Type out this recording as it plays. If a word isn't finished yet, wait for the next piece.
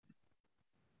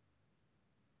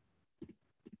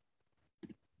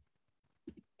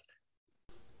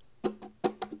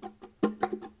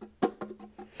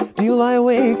Do you lie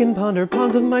awake and ponder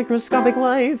ponds of microscopic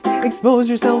life? Expose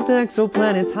yourself to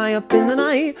exoplanets high up in the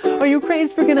night? Are you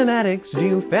crazed for kinematics? Do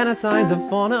you fantasize of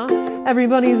fauna?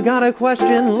 Everybody's got a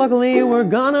question, luckily we're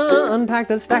gonna unpack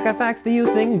the stack of facts that you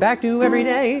think back to every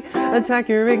day. Attack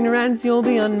your ignorance, you'll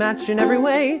be unmatched in every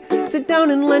way. Sit down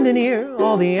and lend an ear,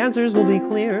 all the answers will be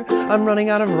clear. I'm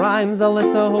running out of rhymes, I'll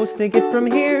let the host take it from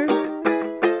here.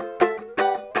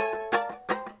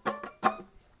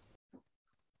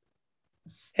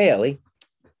 Hey, Ellie.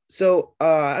 So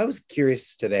I was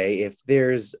curious today if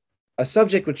there's a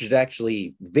subject which is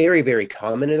actually very, very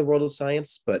common in the world of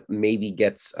science, but maybe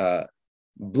gets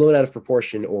blown out of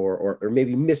proportion or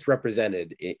maybe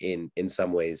misrepresented in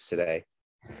some ways today.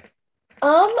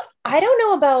 I don't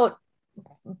know about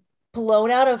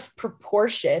blown out of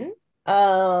proportion.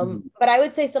 But I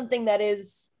would say something that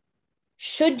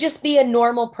should just be a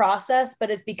normal process, but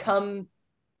has become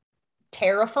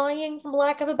terrifying, from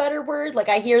lack of a better word. Like,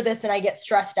 I hear this and I get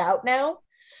stressed out now.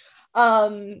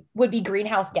 Would be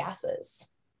greenhouse gases.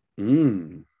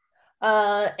 Mm.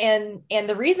 And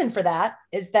the reason for that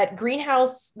is that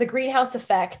the greenhouse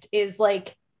effect is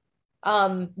like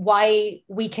why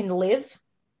we can live.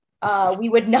 We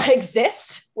would not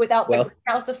exist without the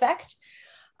greenhouse effect.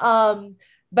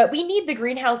 But we need the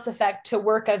greenhouse effect to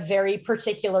work a very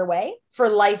particular way for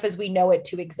life as we know it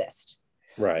to exist.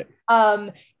 Right.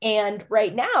 And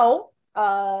right now,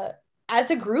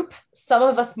 as a group, some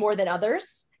of us more than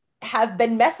others have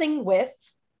been messing with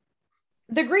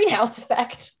the greenhouse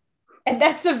effect. And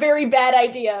that's a very bad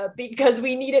idea because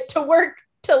we need it to work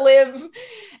to live.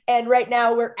 And right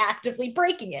now we're actively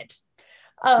breaking it.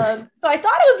 So I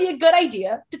thought it would be a good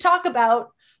idea to talk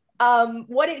about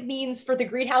what it means for the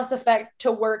greenhouse effect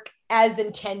to work as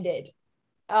intended.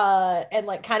 And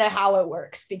like kind of how it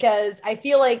works, because I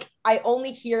feel like I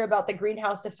only hear about the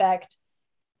greenhouse effect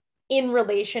in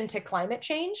relation to climate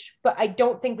change, but I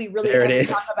don't think we really ever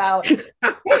talk about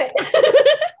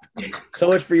So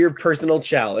much for your personal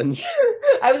challenge.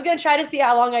 I was going to try to see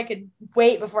how long I could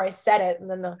wait before I said it, and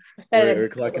then I said it. We're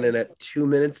clocking in at 2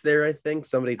 minutes there, I think.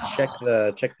 Somebody check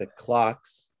the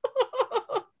clocks.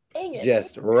 Dang it.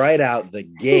 Just right out the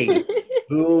gate.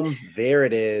 Boom, there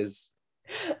it is.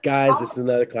 Guys, this is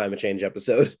another climate change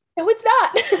episode. No, it's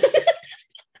not.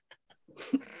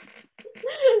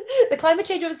 The climate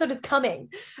change episode is coming.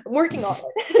 I'm working on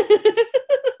it.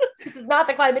 This is not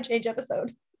the climate change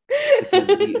episode. This is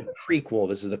the prequel.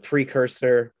 This is the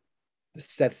precursor. This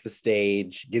sets the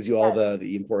stage, gives you all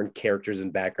the important characters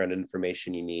and background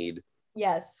information you need.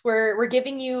 Yes, we're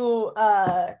giving you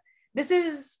this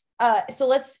is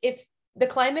if the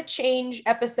climate change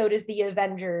episode is the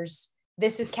Avengers,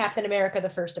 this is Captain America, the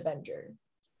first Avenger.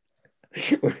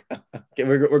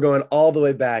 We're going all the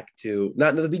way back to,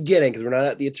 not to the beginning, because we're not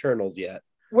at the Eternals yet.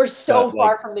 We're so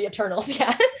far from the Eternals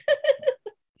yet.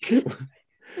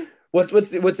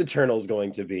 What's Eternals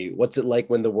going to be? What's it like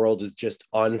when the world is just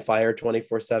on fire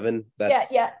 24/7?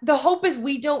 Yeah. The hope is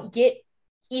we don't get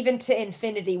even to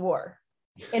Infinity War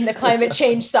in the climate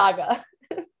change saga.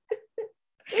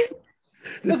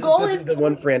 This is the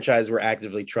one franchise we're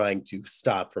actively trying to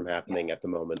stop from happening at the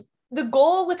moment. The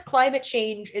goal with climate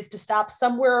change is to stop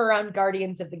somewhere around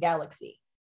Guardians of the Galaxy.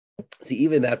 See,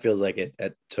 even that feels like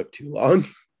it took too long.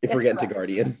 If we're getting to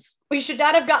Guardians, we should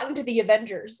not have gotten to the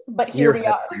Avengers, but here we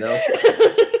are. No.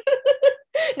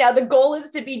 Now the goal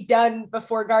is to be done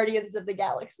before Guardians of the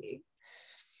Galaxy.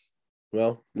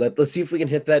 Well, let's see if we can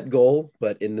hit that goal.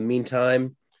 But in the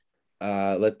meantime,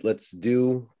 let's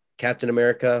do Captain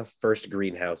America: First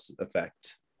Greenhouse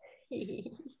Effect.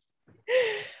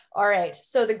 All right.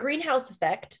 So the greenhouse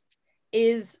effect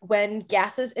is when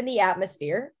gases in the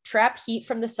atmosphere trap heat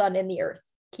from the sun in the earth,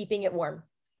 keeping it warm.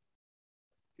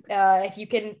 If you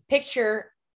can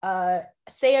picture,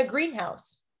 say, a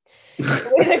greenhouse,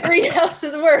 the way the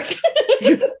greenhouses work.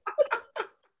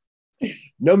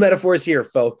 No metaphors here,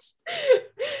 folks.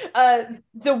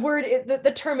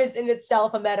 The term is in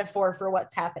itself a metaphor for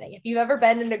what's happening. If you've ever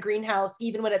been in a greenhouse,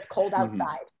 even when it's cold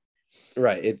outside.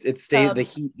 Right. It stays, the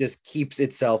heat just keeps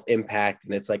itself impact,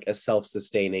 and it's like a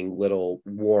self-sustaining little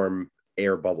warm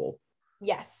air bubble.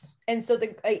 Yes. And so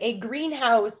a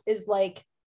greenhouse is like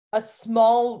a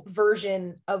small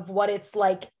version of what it's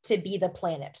like to be the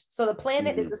planet. So the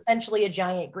planet is essentially a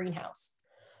giant greenhouse.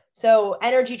 So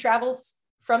energy travels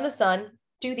from the sun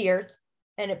to the earth,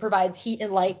 and it provides heat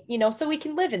and light, so we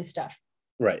can live and stuff.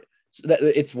 Right. So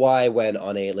it's why when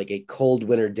on a cold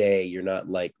winter day, you're not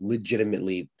like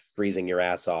legitimately freezing your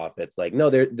ass off. It's like, no,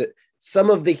 some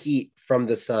of the heat from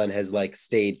the sun has like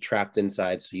stayed trapped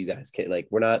inside. So you guys can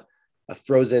we're not a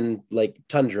frozen like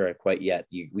tundra quite yet.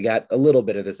 We got a little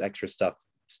bit of this extra stuff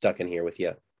stuck in here with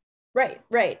you.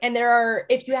 Right. And there are,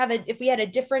 if we had a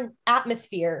different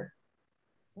atmosphere,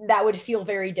 that would feel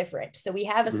very different. So we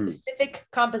have a Mhm. specific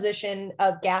composition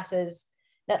of gases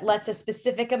that lets a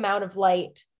specific amount of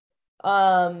light.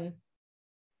 Um,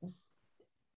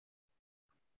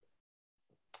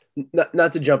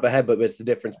 Not to jump ahead, but it's the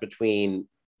difference between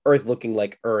Earth looking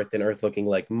like Earth and Earth looking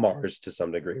like Mars to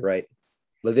some degree, right?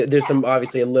 Like, there's some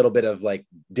obviously a little bit of like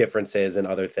differences and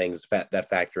other things that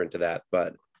factor into that,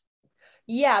 but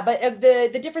yeah, but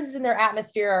the differences in their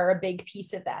atmosphere are a big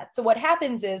piece of that. So what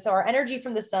happens is our energy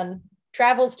from the sun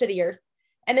travels to the earth,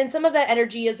 and then some of that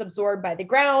energy is absorbed by the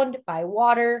ground, by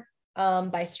water,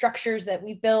 by structures that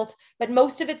we built, but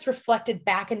most of it's reflected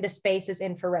back into space as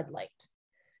infrared light.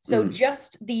 So mm,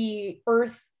 just the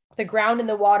earth, the ground and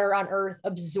the water on earth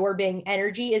absorbing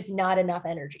energy is not enough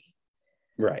energy.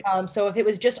 right. So if it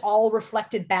was just all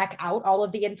reflected back out, all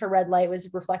of the infrared light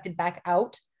was reflected back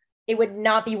out, it would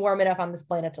not be warm enough on this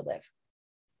planet to live.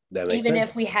 That makes Even sense.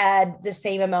 if we had the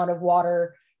same amount of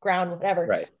water, ground, whatever.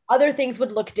 Right. Other things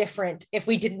would look different if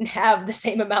we didn't have the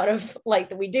same amount of light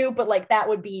that we do, but like that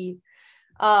would be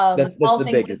That's all the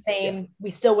things the biggest. Yeah. same, we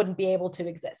still wouldn't be able to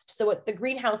exist. So what the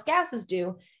greenhouse gases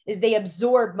do is they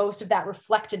absorb most of that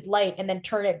reflected light and then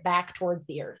turn it back towards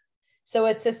the earth. So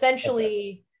it's Okay.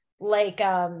 essentially like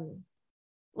a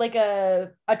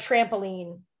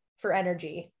trampoline for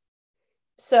energy.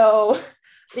 So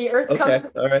the earth Okay. comes,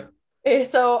 All right.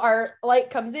 so our light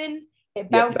comes in, it Yep.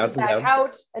 bounces Bouncing back down.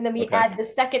 out, and then we Okay. add the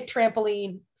second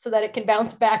trampoline so that it can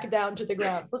bounce back down to the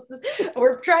ground.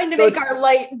 We're trying to So make our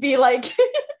light be like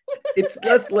it's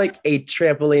less like a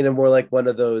trampoline and more like one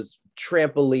of those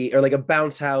trampoline or like a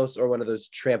bounce house or one of those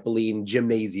trampoline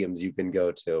gymnasiums you can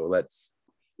go to. Let's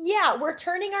yeah, we're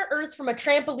turning our earth from a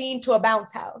trampoline to a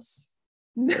bounce house.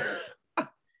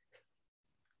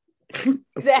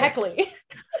 Exactly.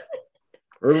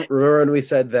 remember when we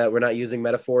said that we're not using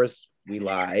metaphors? We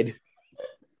lied.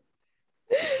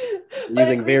 We're But a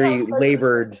using very greenhouse does.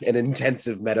 labored and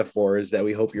intensive metaphors that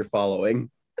we hope you're following.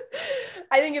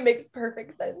 I think it makes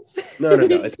perfect sense. No.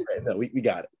 It's great. No, we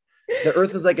got it. The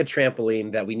earth is like a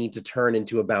trampoline that we need to turn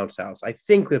into a bounce house. I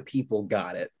think the people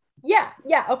got it. Yeah.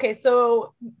 Okay,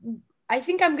 so I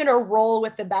think I'm gonna roll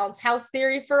with the bounce house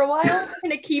theory for a while. I'm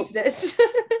gonna keep this.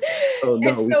 Oh And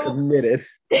no, we so committed.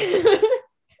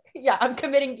 yeah, I'm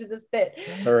committing to this bit.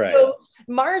 All right. So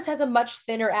Mars has a much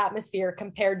thinner atmosphere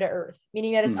compared to Earth,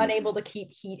 meaning that it's Hmm. unable to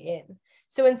keep heat in.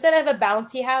 So instead of a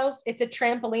bouncy house, it's a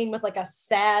trampoline with like a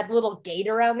sad little gate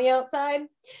around the outside.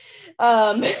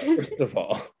 Um, First of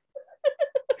all,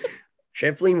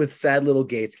 trampoline with sad little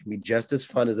gates can be just as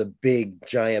fun as a big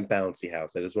giant bouncy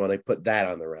house. I just want to put that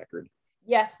on the record.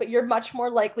 yes, but you're much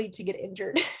more likely to get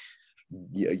injured.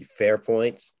 Yeah, fair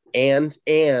points. And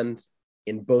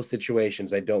in both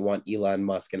situations, I don't want Elon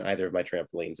Musk in either of my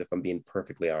trampolines, if I'm being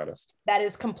perfectly honest. That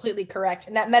is completely correct.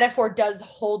 And that metaphor does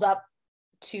hold up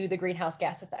to the greenhouse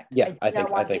gas effect. Yeah, I do not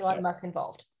I want think Elon so. Musk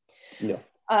involved. No.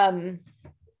 Um,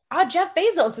 Jeff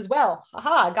Bezos as well.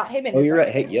 Haha, got him in Oh, this you're right.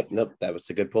 Hey, episode. yep, nope, that was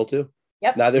a good pull too.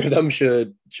 Yep. Neither of them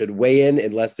should weigh in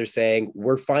unless they're saying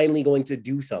we're finally going to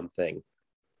do something.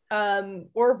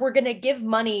 Or we're gonna give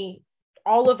money,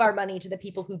 all of our money, to the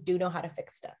people who do know how to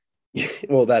fix stuff.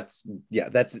 Well, that's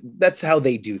how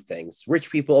they do things. Rich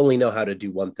people only know how to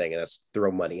do one thing, and that's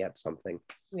throw money at something.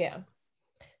 Yeah.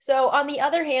 So on the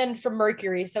other hand, from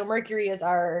Mercury, so Mercury is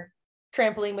our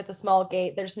trampoline with a small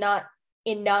gate. There's not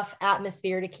enough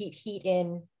atmosphere to keep heat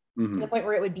in to the Mhm. point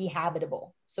where it would be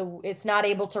habitable. So it's not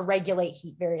able to regulate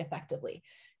heat very effectively.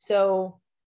 So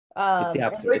It's the and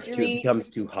opposite. It Mercury, becomes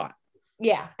too hot.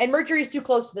 yeah, and Mercury is too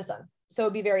close to the sun, so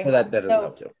it'd be very So hot. that doesn't So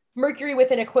help too. Mercury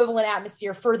with an equivalent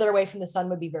atmosphere further away from the sun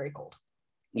would be very cold.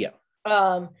 Yeah.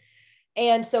 Um,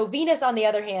 and so Venus, on the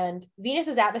other hand,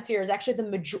 Venus's atmosphere is actually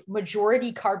the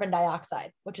majority carbon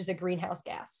dioxide, which is a greenhouse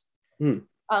gas, Hmm.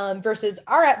 versus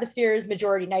our atmosphere is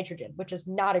majority nitrogen, which is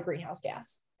not a greenhouse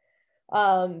gas.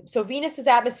 So Venus's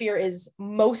atmosphere is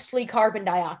mostly carbon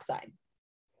dioxide,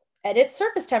 and its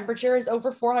surface temperature is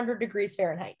over 400 degrees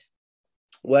Fahrenheit.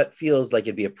 What feels like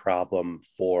it'd be a problem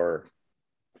for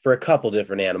a couple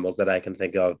different animals that I can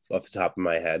think of off the top of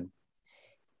my head.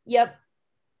 Yep.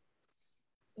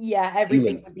 Yeah, everything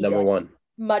Humans, would be number like one.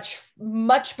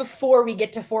 much before we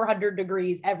get to 400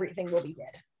 degrees, everything will be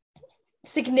dead.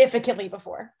 Significantly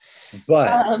before. But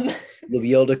Um, you'll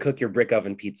be able to cook your brick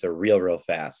oven pizza real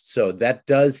fast. So that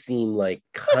does seem like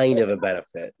kind of a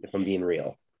benefit, if I'm being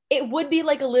real. it would be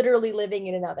like literally living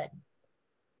in an oven.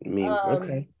 I mean, Um,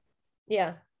 okay.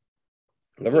 yeah,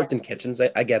 I've yeah, worked in kitchens.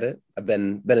 I get it. I've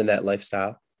been in that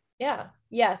lifestyle.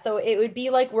 yeah. So it would be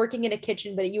like working in a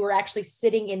kitchen, but you were actually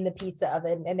sitting in the pizza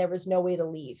oven and there was no way to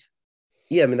leave.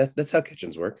 Yeah, I mean that's how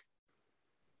kitchens work.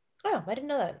 Oh, I didn't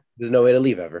know that. There's no way to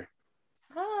leave ever.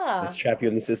 Let's Ah, trap you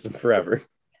in the system forever.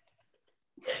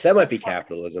 That might be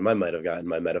capitalism. I might have gotten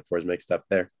my metaphors mixed up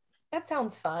there. that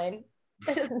sounds fine.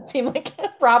 That doesn't seem like a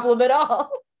problem at all.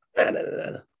 Nah, nah, nah,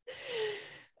 nah.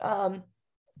 Um,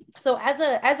 so as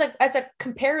a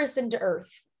comparison to Earth,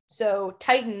 so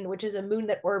Titan, which is a moon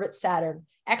that orbits Saturn,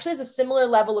 actually has a similar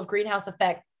level of greenhouse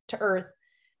effect to Earth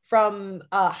from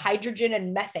hydrogen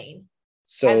and methane,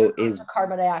 as So opposed to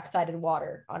carbon dioxide and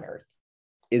water on Earth.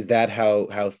 is that how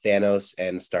Thanos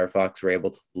and Star Fox were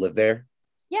able to live there?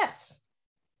 Yes.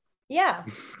 Yeah.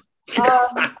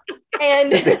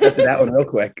 And Just accepted that one real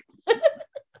quick.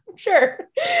 sure.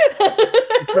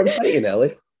 From Titan,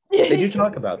 Ellie. They do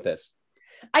talk about this.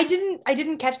 I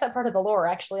didn't catch that part of the lore.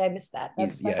 Actually, I missed that.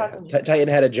 Titan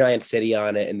had a giant city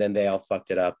on it, and then they all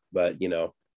fucked it up. But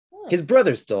his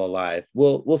brother's still alive.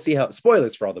 We'll see how.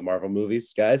 Spoilers for all the Marvel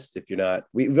movies, guys. If you're not,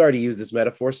 we've already used this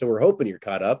metaphor, so we're hoping you're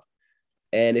caught up.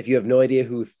 And if you have no idea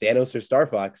who Thanos or Star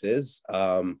Fox is,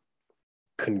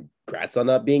 congrats on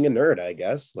not being a nerd. I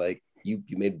guess like you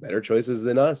made better choices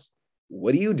than us.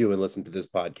 What do you do and listen to this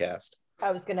podcast?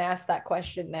 I was going to ask that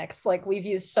question next. Like we've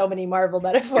used so many Marvel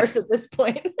metaphors at this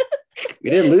point. We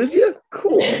didn't lose you?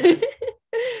 Cool.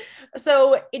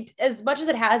 So it, as much as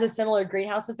it has a similar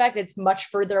greenhouse effect, it's much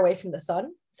further away from the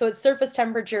sun. So its surface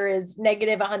temperature is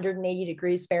negative 180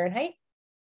 degrees Fahrenheit.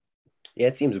 Yeah,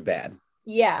 it seems bad.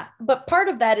 Yeah, but part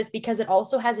of that is because it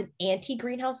also has an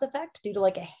anti-greenhouse effect due to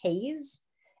like a haze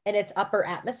in its upper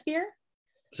atmosphere.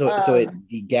 So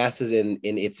the gases in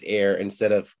its air,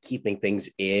 instead of keeping things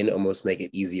in, almost make it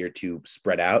easier to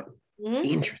spread out. Mm-hmm.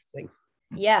 Interesting.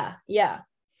 Yeah.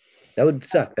 That would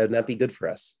suck. That would not be good for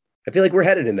us. I feel like we're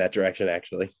headed in that direction,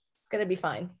 actually. It's going to be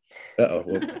fine. Uh-oh.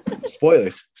 Well,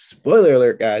 spoilers. Spoiler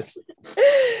alert, guys.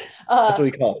 That's what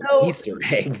we call it. Easter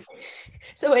egg.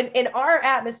 So in our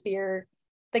atmosphere,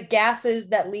 the gases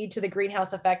that lead to the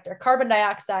greenhouse effect are carbon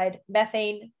dioxide,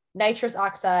 methane, nitrous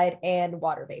oxide, and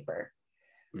water vapor.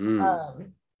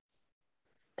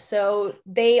 So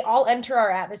they all enter our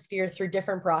atmosphere through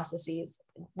different processes.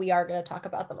 We are going to talk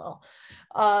about them all.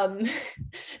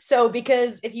 So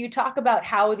because if you talk about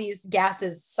how these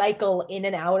gases cycle in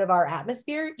and out of our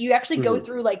atmosphere, you actually go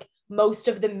through like most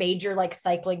of the major like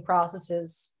cycling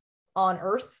processes on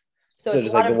Earth. So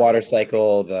just like the water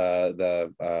cycle,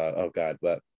 oh God,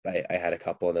 but I had a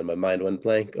couple and then my mind went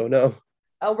blank. Oh no.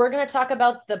 We're going to talk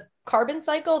about the carbon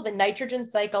cycle, the nitrogen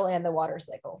cycle, and the water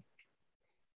cycle.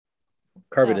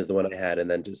 Carbon is the one I had and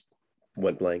then just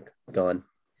went blank, gone.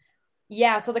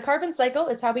 Yeah, so the carbon cycle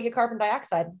is how we get carbon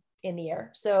dioxide in the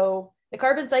air. So the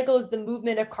carbon cycle is the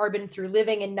movement of carbon through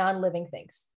living and non-living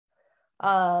things.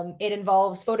 It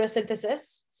involves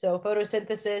photosynthesis. So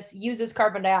photosynthesis uses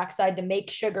carbon dioxide to make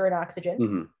sugar and oxygen.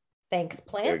 Mm-hmm. Thanks,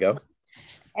 plants. There we go.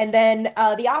 And then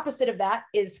the opposite of that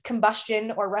is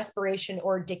combustion or respiration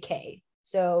or decay.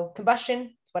 So combustion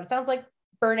is what it sounds like,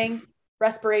 burning.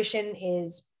 Respiration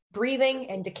is breathing,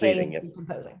 and decay is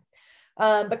decomposing.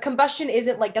 But combustion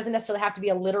doesn't necessarily have to be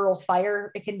a literal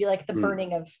fire. It can be like the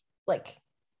burning of like,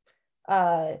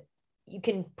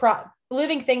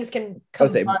 living things can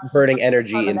burning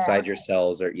energy inside your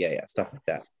cells or stuff like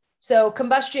that. So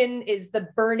combustion is the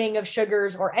burning of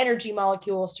sugars or energy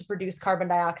molecules to produce carbon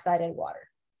dioxide and water.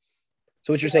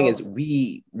 So what you're saying is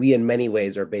we in many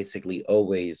ways are basically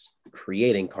always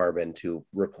creating carbon to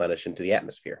replenish into the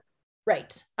atmosphere.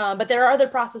 Right. But there are other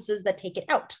processes that take it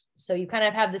out. So you kind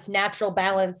of have this natural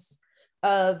balance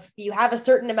of you have a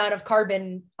certain amount of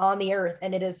carbon on the earth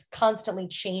and it is constantly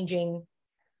changing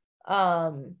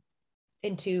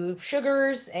into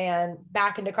sugars and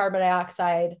back into carbon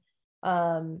dioxide.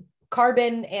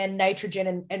 Carbon and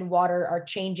nitrogen and water are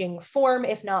changing form,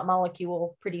 if not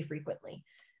molecule, pretty frequently.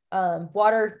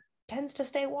 Water tends to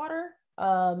stay water,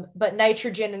 but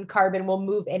nitrogen and carbon will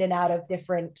move in and out of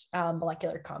different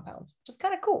molecular compounds, which is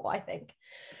kind of cool, I think.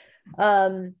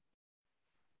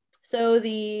 So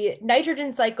the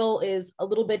nitrogen cycle is a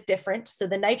little bit different. So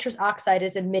the nitrous oxide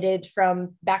is emitted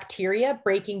from bacteria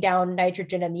breaking down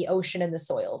nitrogen in the ocean and the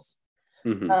soils.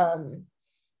 Mm-hmm.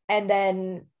 And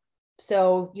then,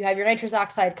 so you have your nitrous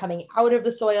oxide coming out of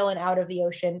the soil and out of the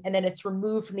ocean, and then it's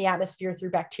removed from the atmosphere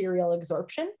through bacterial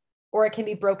absorption, or it can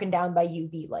be broken down by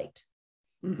UV light.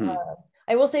 Mm-hmm.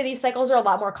 I will say these cycles are a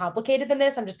lot more complicated than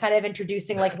this. I'm just kind of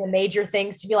introducing like the major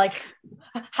things to be like,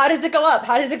 how does it go up?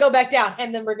 How does it go back down?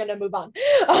 And then we're going to move on.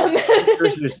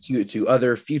 to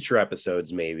other future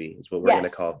episodes, maybe is what we're going to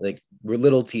call it. Like we're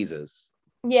little teases.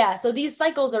 Yeah. So these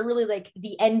cycles are really like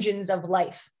the engines of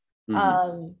life.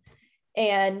 Mm-hmm.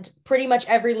 And pretty much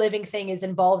every living thing is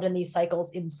involved in these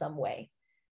cycles in some way.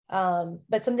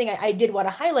 But something I did want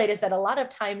to highlight is that a lot of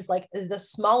times, like the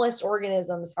smallest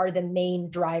organisms are the main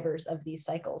drivers of these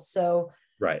cycles. So,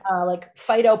 Right. like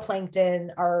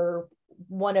phytoplankton are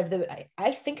one of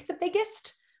I think the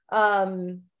biggest,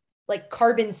 like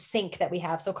carbon sink that we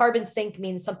have. So carbon sink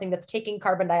means something that's taking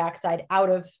carbon dioxide out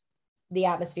of the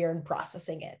atmosphere and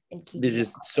processing it and keeping There's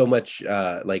just so much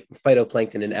like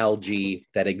phytoplankton and algae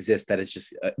that exists that it's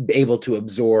just able to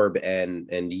absorb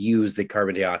and use the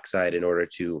carbon dioxide in order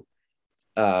to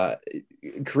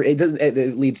create.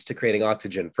 It leads to creating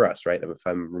oxygen for us, right? If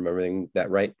I'm remembering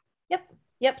that right.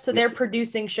 Yep. So they're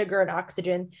producing sugar and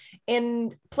oxygen,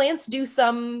 and plants do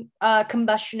some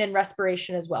combustion and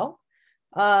respiration as well.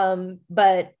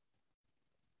 But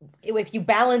if you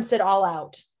balance it all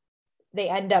out, they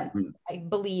end up, I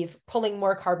believe, pulling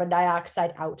more carbon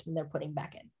dioxide out than they're putting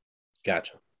back in.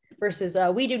 Gotcha. Versus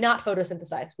we do not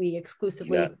photosynthesize. We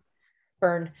exclusively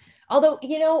burn. Although,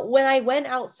 when I went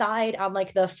outside on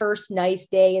like the first nice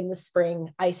day in the spring,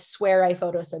 I swear I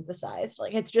photosynthesized.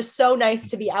 Like, it's just so nice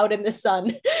to be out in the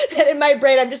sun. And in my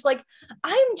brain, I'm just like,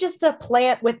 I'm just a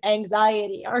plant with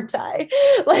anxiety, aren't I?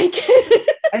 Like,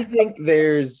 I think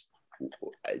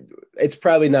it's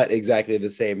probably not exactly the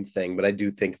same thing, but I do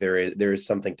think there is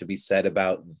something to be said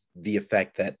about the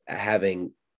effect that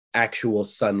having actual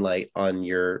sunlight on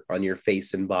your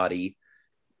face and body,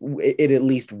 it at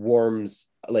least warms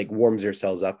your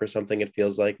cells up or something. It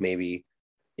feels like, maybe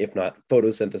if not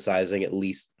photosynthesizing, at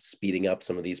least speeding up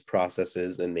some of these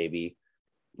processes and maybe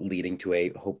leading to a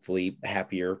hopefully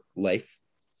happier life,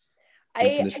 at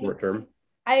least in the short term.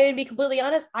 I would be completely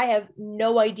honest, I have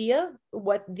no idea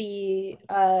what the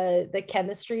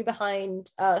chemistry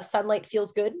behind sunlight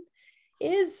feels good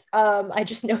is. I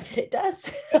just know that it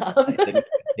does. I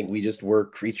think we just were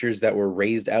creatures that were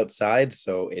raised outside,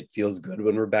 so it feels good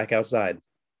when we're back outside.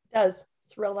 It does.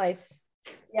 It's real nice.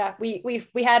 Yeah, we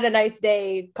had a nice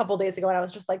day a couple days ago, and I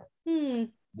was just like,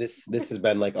 This has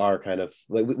been like our kind of,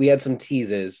 like, we had some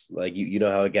teases, like you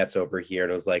know how it gets over here,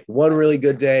 and it was like one really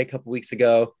good day a couple weeks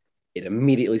ago. It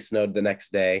immediately snowed the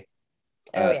next day.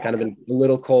 It's kind of been a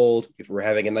little cold. If we're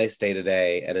having a nice day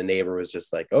today, and a neighbor was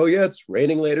just like, "Oh yeah, it's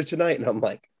raining later tonight," and I'm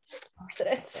like, "Of course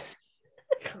it is."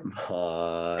 Come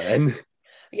on.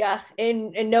 Yeah,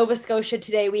 in Nova Scotia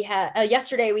today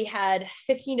yesterday we had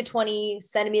 15 to 20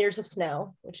 centimeters of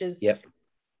snow, which is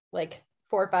like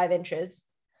 4 or 5 inches.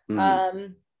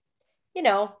 And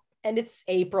it's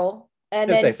April, and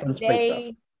then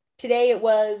today it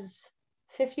was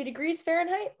 50 degrees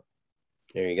Fahrenheit.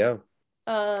 There you go.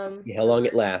 See how long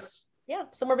it lasts. Yeah,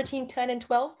 somewhere between 10 and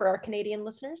 12 for our Canadian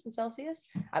listeners in Celsius.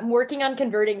 I'm working on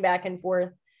converting back and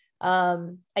forth.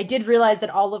 I did realize that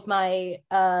all of my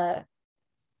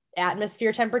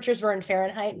atmosphere temperatures were in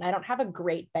Fahrenheit, and I don't have a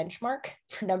great benchmark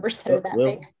for numbers that are that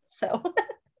big. So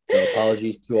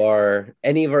apologies to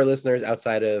any of our listeners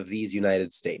outside of these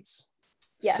United States.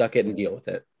 Yeah. Suck it and deal with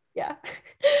it. Yeah.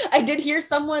 I did hear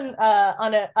someone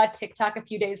on a TikTok a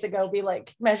few days ago be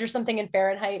like, measure something in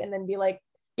Fahrenheit and then be like,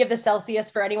 give the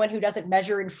Celsius for anyone who doesn't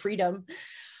measure in freedom.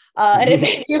 And it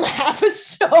made me laugh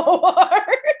so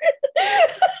hard.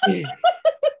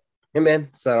 Hey man,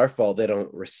 it's not our fault they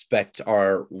don't respect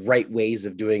our right ways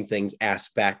of doing things ass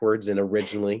backwards and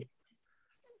originally.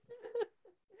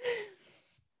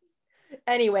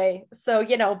 Anyway, so,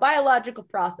 biological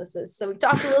processes. So we've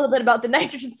talked a little bit about the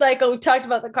nitrogen cycle. We've talked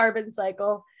about the carbon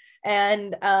cycle.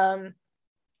 And I'll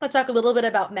talk a little bit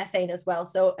about methane as well.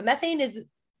 So methane is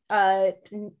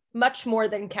much more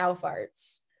than cow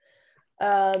farts.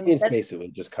 It's basically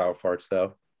just cow farts,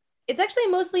 though. It's actually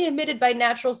mostly emitted by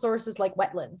natural sources like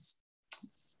wetlands.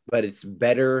 But it's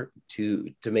better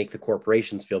to make the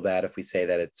corporations feel bad if we say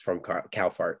that it's from cow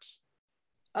farts.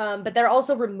 But they're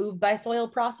also removed by soil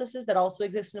processes that also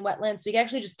exist in wetlands. So you can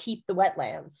actually just keep the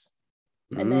wetlands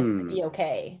and then be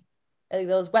okay. I think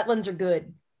those wetlands are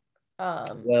good.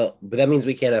 Well, but that means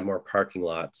we can't have more parking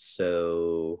lots.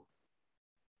 So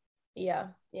yeah.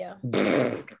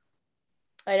 I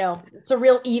know. It's a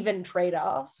real even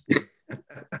trade-off.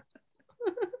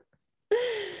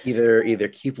 Either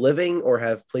keep living or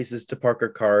have places to park our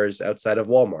cars outside of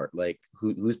Walmart. Like,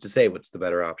 who's to say what's the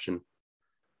better option?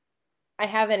 I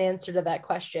have an answer to that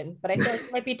question, but I feel like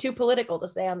it might be too political to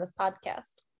say on this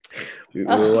podcast. We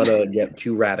want to get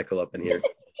too radical up in here.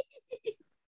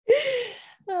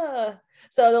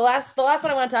 So the last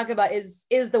one I want to talk about is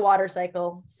the water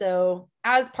cycle. So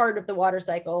as part of the water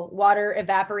cycle, water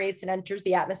evaporates and enters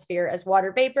the atmosphere as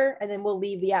water vapor, and then will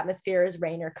leave the atmosphere as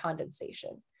rain or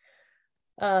condensation.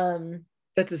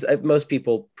 Most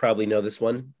people probably know this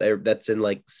one. That's in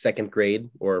like second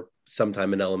grade or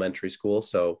sometime in elementary school.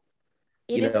 So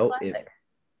it is classic.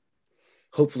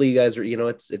 hopefully you guys are,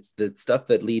 it's the stuff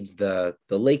that leads the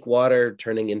lake water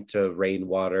turning into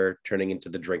rainwater, turning into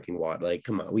the drinking water. Like,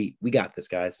 come on, we got this,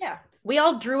 guys. Yeah. We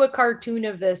all drew a cartoon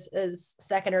of this as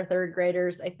second or third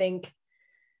graders, I think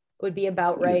would be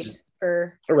about right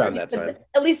for around that time.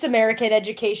 At least American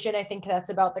education. I think that's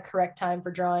about the correct time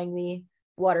for drawing the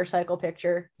water cycle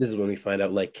picture. This is when we find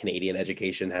out like Canadian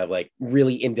education have like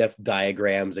really in-depth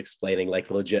diagrams explaining like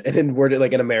legit, and then we're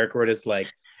like in America we're just like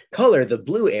color the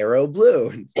blue arrow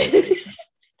blue.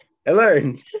 I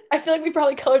learned. I feel like we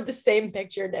probably colored the same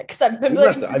picture, Nick, because I'm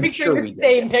picturing sure the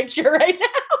same picture right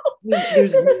now.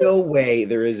 There's no way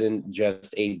there isn't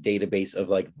just a database of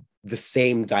like the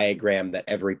same diagram that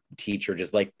every teacher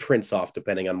just like prints off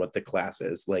depending on what the class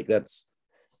is. Like it's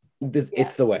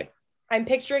the way. I'm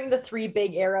picturing the 3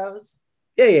 big arrows.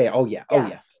 Yeah. Oh yeah.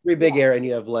 3 big arrows, and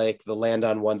you have like the land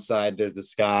on one side, there's the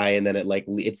sky, and then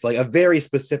it's like a very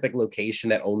specific location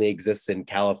that only exists in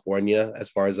California, as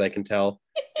far as I can tell.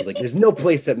 It's like there's no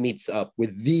place that meets up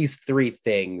with these 3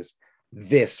 things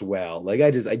this well. Like I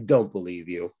don't believe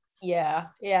you. Yeah.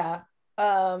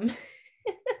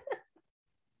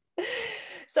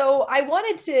 So I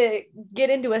wanted to get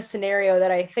into a scenario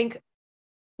that I think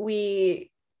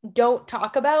we don't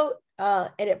talk about,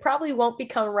 and it probably won't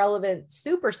become relevant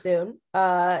super soon,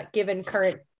 given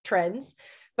current trends.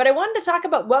 But I wanted to talk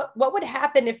about what would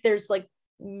happen if there's like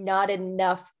not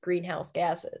enough greenhouse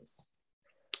gases.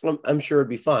 I'm sure it'd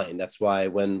be fine. That's why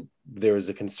when there was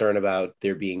a concern about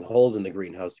there being holes in the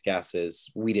greenhouse gases,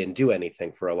 we didn't do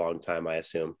anything for a long time, I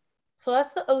assume. So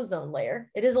that's the ozone layer.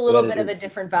 It is a little bit of a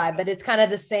different vibe, but it's kind of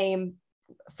the same.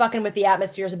 Fucking with the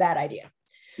atmosphere is a bad idea.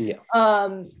 Yeah.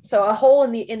 So a hole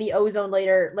in the ozone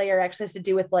layer actually has to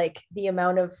do with like the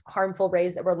amount of harmful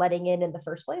rays that we're letting in the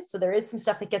first place. So there is some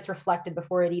stuff that gets reflected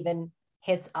before it even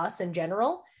hits us in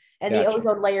general. And the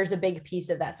ozone layer is a big piece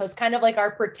of that. So it's kind of like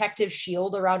our protective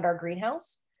shield around our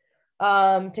greenhouse,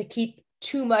 to keep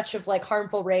too much of like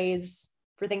harmful rays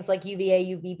for things like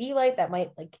UVA, UVB light that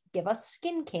might like give us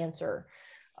skin cancer.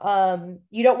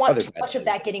 You don't want too much of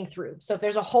that getting through. So if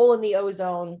there's a hole in the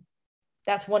ozone,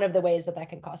 that's one of the ways that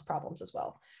can cause problems as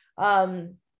well. But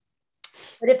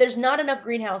if there's not enough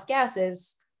greenhouse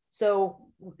gases, so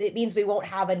it means we won't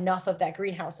have enough of that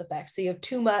greenhouse effect. So you have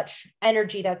too much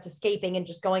energy that's escaping and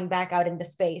just going back out into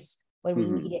space when we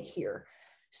need it here.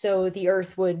 So the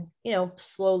Earth would,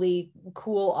 slowly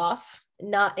cool off,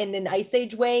 not in an ice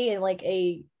age way, in like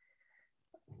a,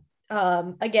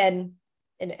 again,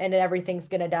 and everything's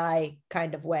going to die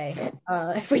kind of way,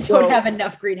 if we don't have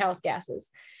enough greenhouse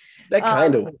gases. That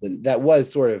kind of wasn't, that was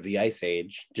sort of the ice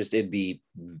age, just it'd be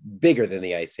bigger than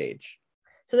the ice age.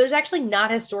 So there's actually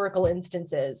not historical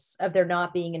instances of there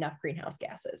not being enough greenhouse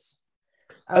gases.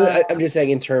 I'm just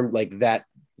saying in terms like that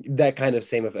kind of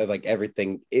same of like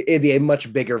everything, it'd be a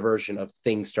much bigger version of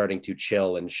things starting to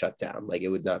chill and shut down. Like it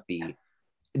would not be,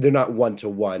 they're not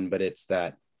 1-to-1, but it's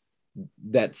that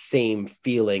same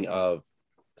feeling of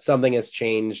something has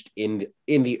changed in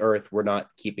the Earth. We're not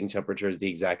keeping temperatures the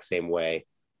exact same way.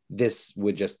 This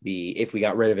would just be, if we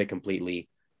got rid of it completely,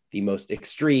 the most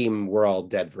extreme, we're all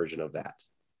dead version of that.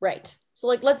 Right. So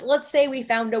like, let's say we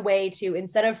found a way to,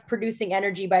 instead of producing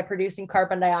energy by producing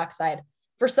carbon dioxide,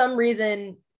 for some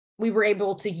reason, we were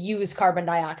able to use carbon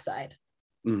dioxide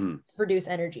to produce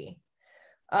energy.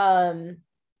 So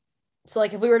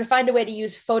like if we were to find a way to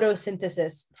use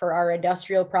photosynthesis for our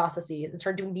industrial processes and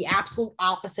start doing the absolute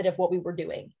opposite of what we were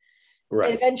doing,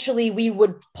 right, eventually we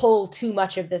would pull too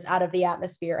much of this out of the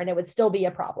atmosphere and it would still be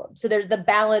a problem. So there's the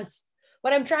balance.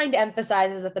 What I'm trying to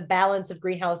emphasize is that the balance of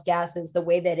greenhouse gases, the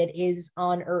way that it is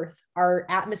on Earth, our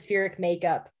atmospheric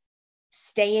makeup,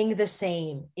 staying the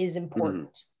same is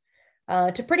important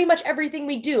to pretty much everything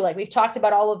we do. Like we've talked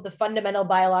about all of the fundamental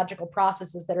biological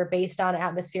processes that are based on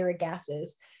atmospheric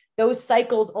gases. Those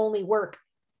cycles only work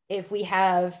if we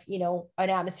have, an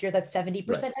atmosphere that's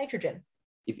 70% nitrogen.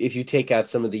 If you take out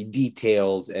some of the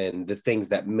details and the things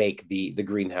that make the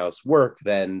greenhouse work,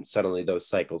 then suddenly those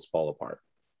cycles fall apart.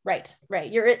 Right.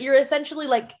 You're essentially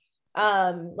like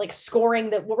scoring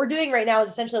that. What we're doing right now is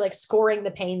essentially like scoring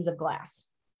the panes of glass.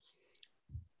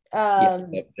 There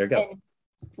you go. And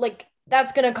like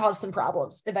that's going to cause some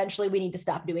problems. Eventually, we need to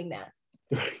stop doing that.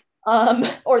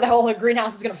 Or the whole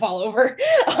greenhouse is going to fall over.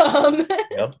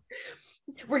 Yep.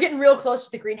 We're getting real close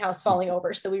to the greenhouse falling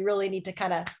over, so we really need to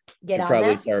kind of get on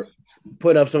probably that. Start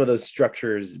putting up some of those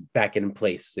structures back in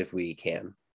place if we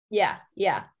can. Yeah.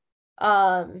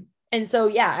 And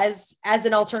so, as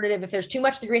an alternative, if there's too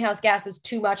much of the greenhouse gases,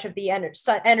 too much of the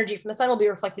energy from the sun will be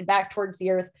reflected back towards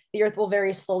the Earth. The Earth will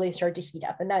very slowly start to heat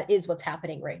up. And that is what's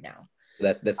happening right now.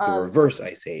 That's the reverse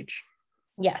ice age.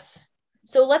 Yes.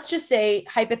 So let's just say,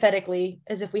 hypothetically,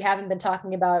 as if we haven't been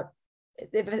talking about,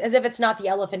 as if it's not the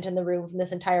elephant in the room from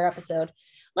this entire episode,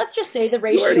 let's just say the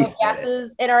ratio of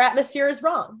gases in our atmosphere is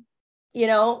wrong.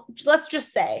 Let's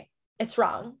just say it's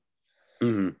wrong.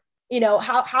 Mm-hmm.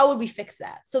 How would we fix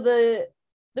that? So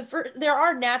there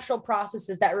are natural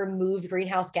processes that remove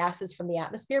greenhouse gases from the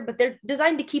atmosphere, but they're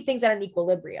designed to keep things at an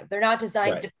equilibrium. They're not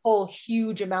designed to pull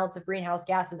huge amounts of greenhouse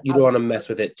gases. You don't want to mess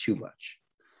with it too much.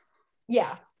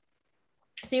 Yeah.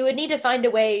 So you would need to find a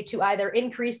way to either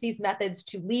increase these methods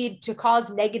to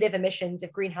cause negative emissions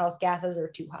if greenhouse gases are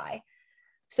too high.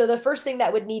 So the first thing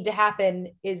that would need to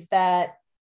happen is that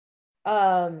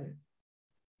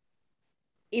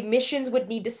emissions would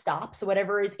need to stop. So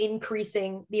whatever is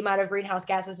increasing the amount of greenhouse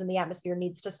gases in the atmosphere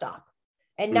needs to stop.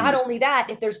 And not only that,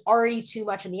 if there's already too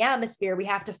much in the atmosphere, we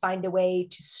have to find a way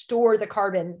to store the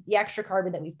carbon, the extra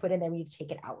carbon that we've put in there. We need to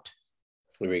take it out.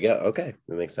 There we go. Okay,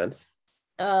 that makes sense.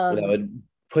 That would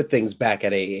put things back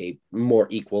at a more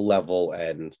equal level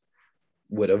and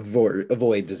would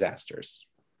avoid disasters.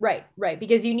 Right.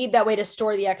 Because you need that way to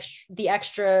store the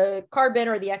extra carbon,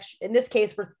 or in this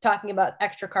case, we're talking about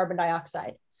extra carbon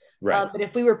dioxide. Right. But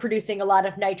if we were producing a lot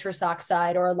of nitrous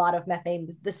oxide or a lot of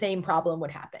methane, the same problem would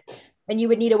happen. And you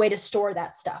would need a way to store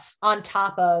that stuff on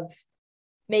top of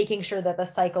making sure that the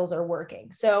cycles are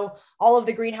working. So all of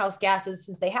the greenhouse gases,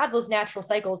 since they have those natural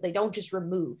cycles, they don't just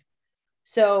remove.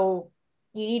 So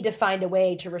you need to find a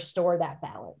way to restore that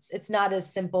balance. It's not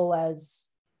as simple as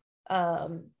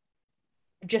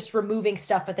just removing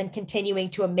stuff, but then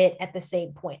continuing to emit at the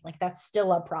same point. Like, that's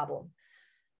still a problem.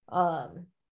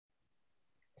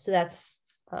 So that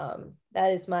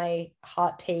is my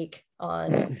hot take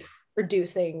on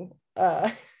reducing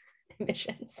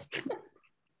emissions.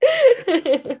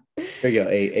 There you go.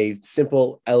 A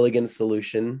simple, elegant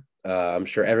solution. I'm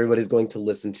sure everybody's going to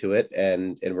listen to it,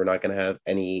 and we're not going to have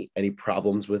any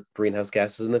problems with greenhouse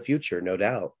gases in the future, no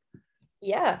doubt.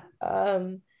 Yeah.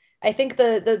 I think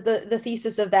the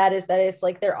thesis of that is that it's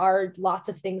like there are lots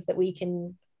of things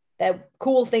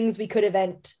cool things we could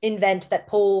invent that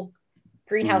pull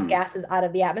greenhouse gases out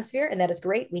of the atmosphere, and that is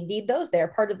great. We need those. They're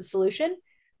part of the solution.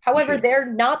 However, they're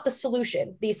not the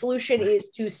solution. The solution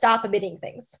is to stop emitting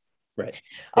things. Right.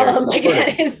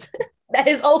 That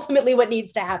is ultimately what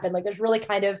needs to happen. Like, there's really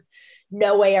kind of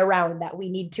no way around that. We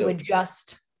need to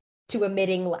adjust to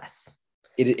emitting less.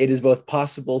 It is both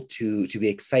possible to be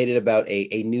excited about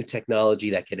a new technology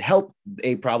that can help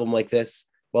a problem like this,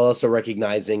 while also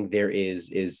recognizing there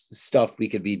is stuff we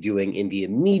could be doing in the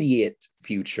immediate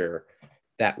future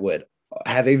that would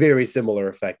have a very similar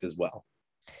effect as well.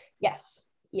 Yes.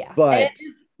 Yeah. But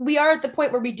we are at the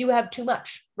point where we do have too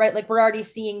much, right? Like, we're already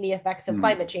seeing the effects of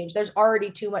climate change. There's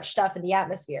already too much stuff in the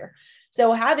atmosphere.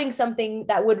 So having something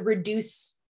that would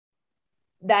reduce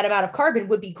that amount of carbon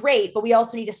would be great, but we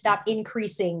also need to stop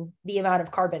increasing the amount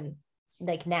of carbon,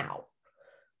 like, now.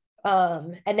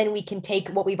 And then we can take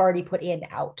what we've already put in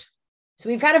out. So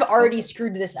we've kind of already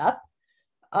screwed this up.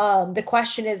 The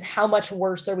question is, how much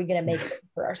worse are we going to make it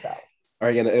for ourselves?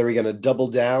 Are we gonna double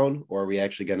down, or are we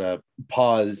actually gonna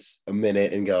pause a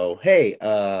minute and go, hey,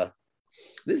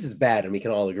 this is bad, and we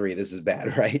can all agree this is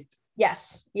bad, right?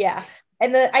 Yes. Yeah.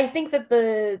 And I think that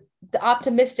the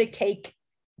optimistic take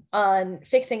on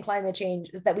fixing climate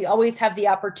change is that we always have the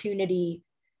opportunity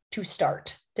to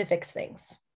start to fix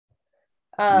things.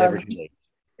 Never too late.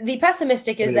 The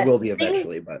pessimistic is that it will be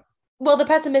eventually, the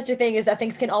pessimistic thing is that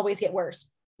things can always get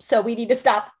worse. So we need to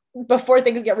stop before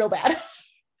things get real bad.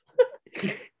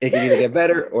 It can either get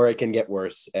better or it can get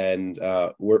worse, and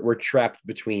we're trapped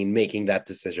between making that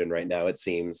decision right now, it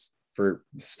seems, for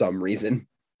some reason.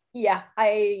 Yeah,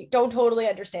 I don't totally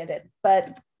understand it,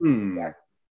 but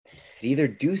Either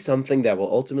do something that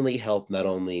will ultimately help not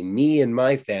only me and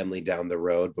my family down the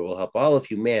road, but will help all of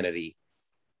humanity,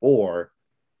 or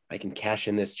I can cash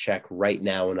in this check right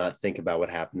now and not think about what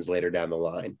happens later down the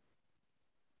line.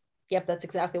 Yep, that's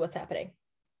exactly what's happening.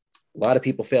 A lot of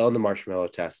people fail on the marshmallow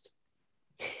test.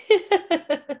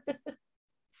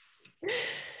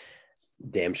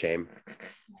 Damn shame.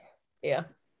 Yeah.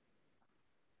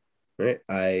 All right.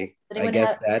 I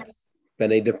guess that's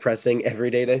been a depressing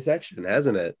everyday dissection,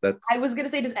 hasn't it? I was gonna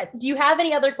say, do you have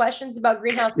any other questions about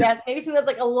greenhouse gas? Maybe something that's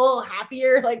like a little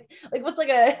happier, like what's like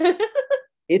a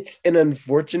It's an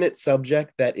unfortunate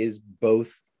subject that is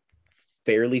both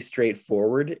fairly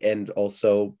straightforward and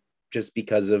also, just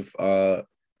because of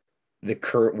the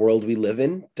current world we live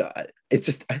in, it's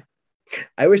just,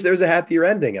 I wish there was a happier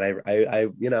ending, and I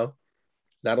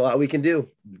not a lot we can do.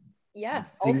 Yeah,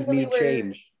 things need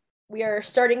change. We are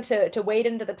starting to wade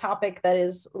into the topic that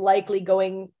is likely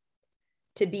going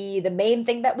to be the main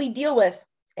thing that we deal with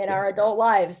in our adult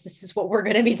lives, this is what we're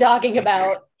going to be talking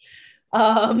about.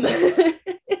 Have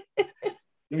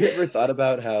you ever thought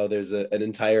about how there's an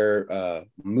entire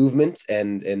movement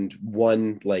and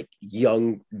one like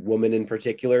young woman in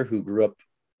particular who grew up,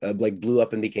 like blew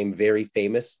up and became very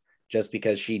famous just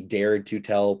because she dared to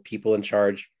tell people in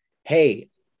charge, "Hey,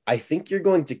 I think you're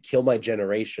going to kill my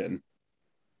generation."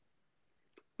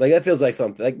 Like that feels like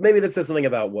something like maybe that says something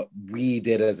about what we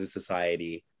did as a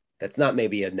society. That's not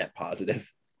maybe a net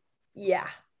positive. Yeah,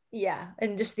 yeah,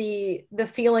 and just the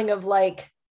feeling of like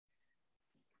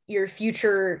your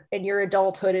future and your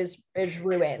adulthood is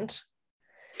ruined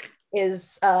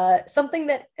is something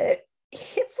that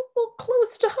hits a little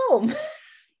close to home.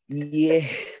 Yeah,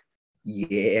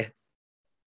 yeah.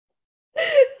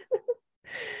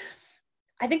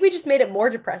 I think we just made it more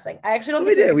depressing. I actually don't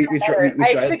We think did. We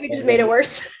I tried. think we just made it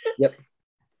worse. Yep.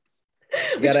 You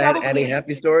We got should to add probably any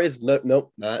happy stories? Nope,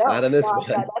 not in this no,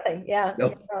 one. nothing. Yeah.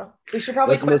 Nope. No. We should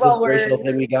probably What's the quit most while we're inspirational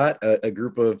thing we got? A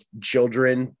group of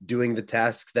children doing the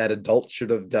tasks that adults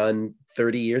should have done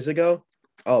 30 years ago.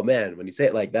 Oh man, when you say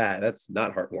it like that, that's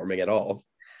not heartwarming at all.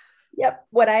 Yep.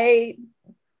 What I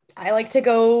like to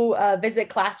go visit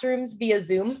classrooms via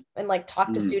Zoom and like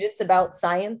talk to Mm. students about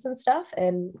science and stuff.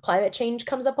 And climate change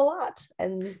comes up a lot.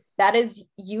 And that is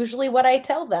usually what I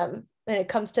tell them when it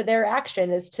comes to their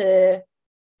action is to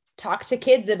talk to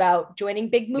kids about joining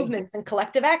big movements and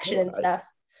collective action and stuff.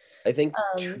 I think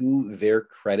Um, to their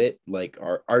credit, like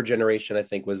our generation, I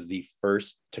think was the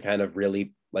first to kind of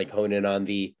really like hone in on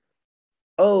the,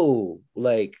 oh,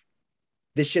 like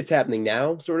this shit's happening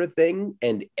now sort of thing.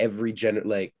 And every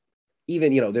like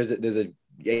even, there's a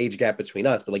age gap between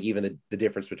us, but like even the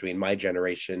difference between my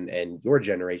generation and your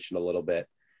generation a little bit,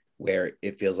 where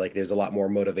it feels like there's a lot more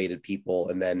motivated people.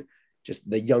 And then just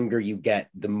the younger you get,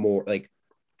 the more like,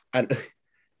 I,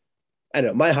 I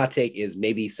don't know. My hot take is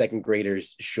maybe second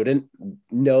graders shouldn't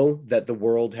know that the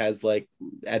world has like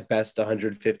at best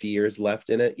 150 years left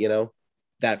in it.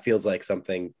 That feels like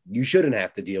something you shouldn't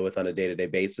have to deal with on a day-to-day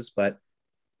basis, but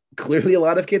clearly a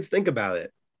lot of kids think about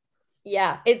it.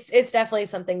 yeah, it's definitely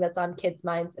something that's on kids'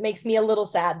 minds. It makes me a little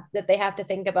sad that they have to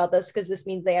think about this because this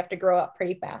means they have to grow up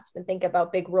pretty fast and think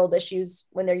about big world issues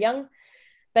when they're young.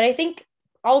 But I think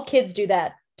all kids do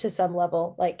that to some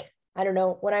level. Like, I don't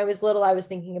know, when I was little, I was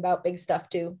thinking about big stuff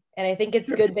too. And I think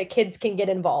it's good that kids can get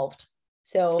involved.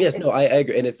 So Yes, no, I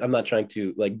agree. And I'm not trying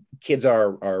to like kids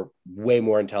are way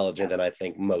more intelligent than I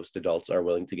think most adults are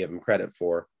willing to give them credit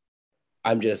for.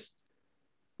 I'm just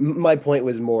my point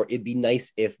was more it'd be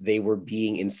nice if they were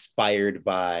being inspired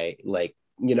by like,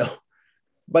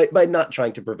 by not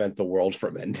trying to prevent the world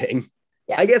from ending.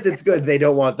 yes. I guess it's good they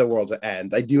don't want the world to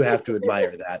end. I do have to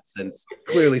admire that since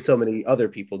clearly so many other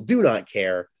people do not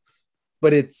care.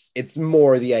 But it's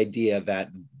more the idea that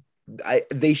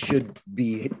they should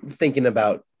be thinking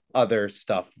about other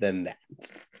stuff than that.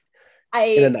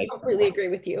 I Nice completely agree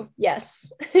with you.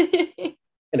 Yes.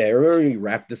 And I remember we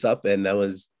wrapped this up, and that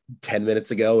was 10 minutes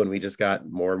ago, and we just got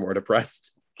more and more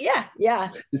depressed.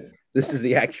 Yeah. This is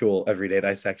the actual Everyday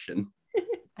Dissection.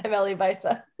 I'm Ellie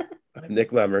Visa. I'm Nick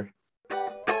Lemmer.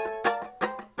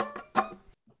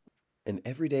 An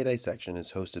Everyday Dissection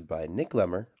is hosted by Nick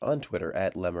Lemmer on Twitter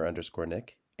at Lemmer_Nick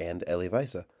and Ellie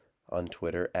Visa on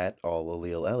Twitter at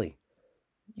AllAlleelEllie.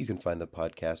 You can find the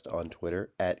podcast on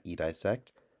Twitter at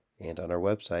eDissect and on our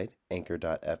website,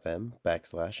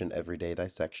 anchor.fm/an Everyday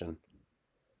Dissection.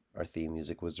 Our theme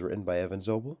music was written by Evan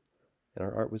Zobel, and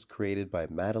our art was created by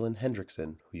Madeline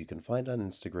Hendrickson, who you can find on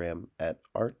Instagram at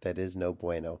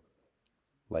 @artthatisnobueno.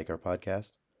 Like our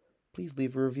podcast? Please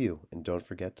leave a review, and don't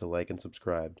forget to like and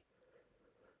subscribe.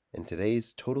 In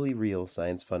today's totally real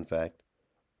science fun fact,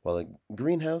 while a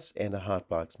greenhouse and a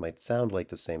hotbox might sound like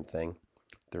the same thing,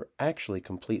 they're actually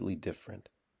completely different,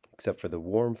 except for the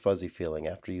warm, fuzzy feeling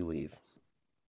after you leave.